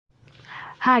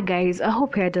Hi guys, I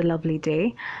hope you had a lovely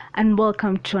day and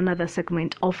welcome to another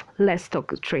segment of Let's Talk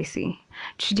with Tracy.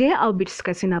 Today I'll be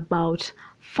discussing about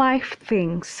 5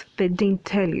 things they didn't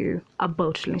tell you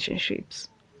about relationships.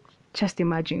 Just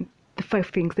imagine the 5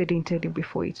 things they didn't tell you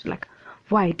before it. Like,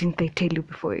 why didn't they tell you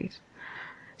before it?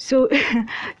 So,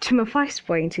 to my first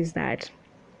point is that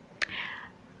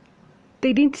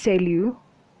they didn't tell you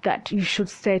that you should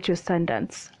set your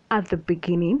standards at the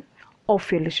beginning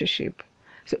of your relationship.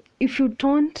 So if you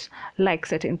don't like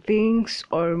certain things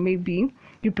or maybe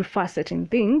you prefer certain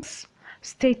things,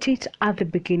 state it at the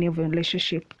beginning of your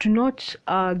relationship. Do not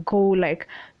go like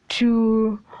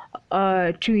 2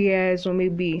 years or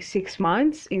maybe 6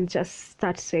 months and just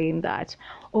start saying that,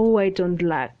 oh, I don't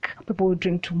like people who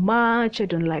drink too much, I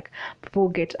don't like people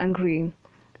who get angry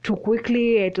too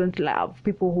quickly, I don't love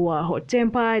people who are hot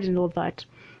tempered and all that.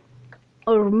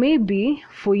 Or maybe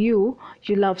for you,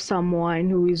 you love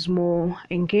someone who is more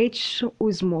engaged, who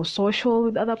is more social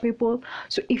with other people.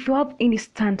 So if you have any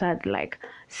standard, like,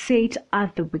 say it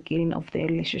at the beginning of the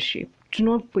relationship. Do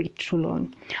not wait too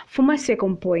long. For my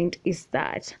second point is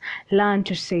that learn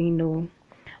to say no.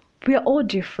 We are all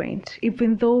different.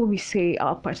 Even though we say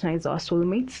our partner is our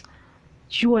soulmates,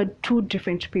 you are two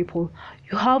different people.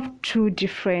 You have two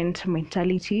different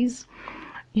mentalities.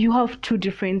 You have two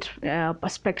different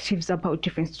perspectives about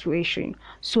different situations.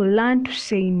 So learn to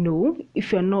say no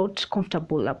if you're not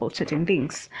comfortable about certain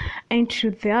things. And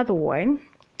to the other one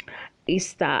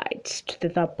is that, to the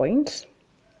third point,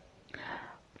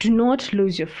 do not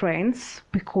lose your friends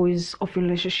because of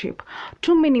relationship.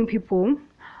 Too many people,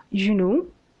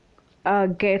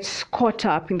 get caught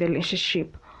up in the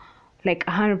relationship like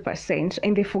 100%,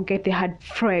 and they forget they had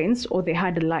friends or they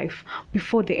had a life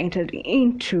before they entered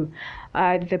into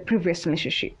the previous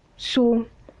relationship. So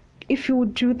if you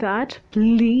would do that,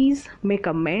 please make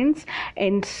amends.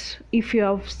 And if you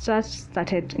have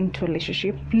started into a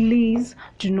relationship, please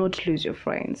do not lose your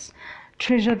friends.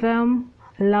 Treasure them,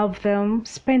 love them,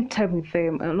 spend time with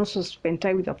them, and also spend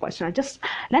time with your partner. Just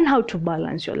learn how to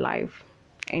balance your life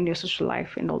and your social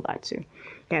life and all that too.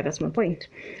 Yeah, that's my point.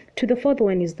 To the fourth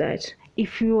one is that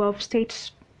if you have stayed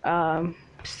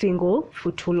single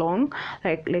for too long,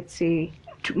 like let's say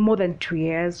more than 2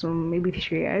 years or maybe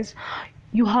 3 years,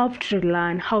 you have to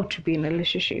learn how to be in a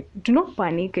relationship. Do not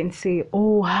panic and say,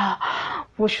 oh,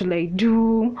 what should I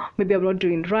do? Maybe I'm not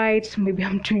doing right. Maybe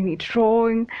I'm doing it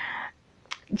wrong.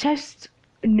 Just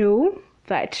know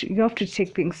that you have to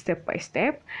take things step by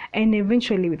step, and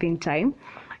eventually within time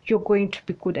you're going to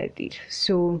be good at it.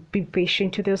 So be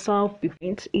patient with yourself, be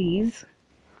patient ease.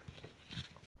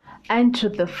 And to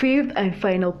the fifth and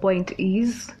final point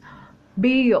is,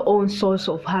 be your own source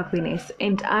of happiness.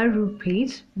 And I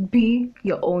repeat, be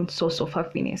your own source of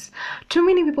happiness. Too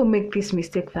many people make this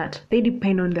mistake that they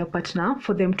depend on their partner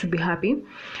for them to be happy.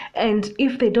 And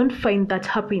if they don't find that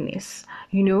happiness,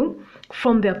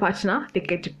 from their partner, they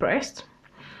get depressed.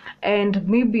 And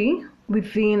maybe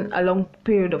within a long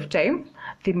period of time,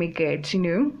 they may get,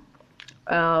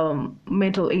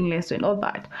 mental illness and all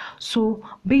that. So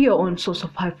be your own source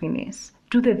of happiness.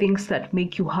 Do the things that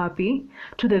make you happy.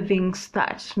 Do the things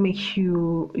that make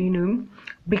you,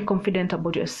 be confident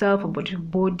about yourself, about your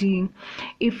body.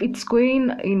 If it's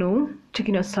going,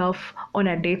 taking yourself on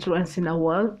a date once in a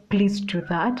while, please do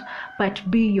that. But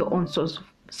be your own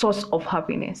source of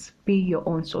happiness. Be your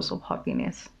own source of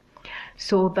happiness.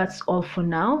 So that's all for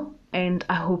now, and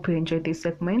I hope you enjoyed this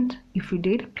segment. If you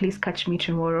did, please catch me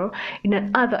tomorrow in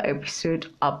another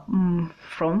episode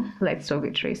from Let's Talk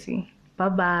with Tracy. Bye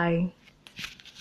bye.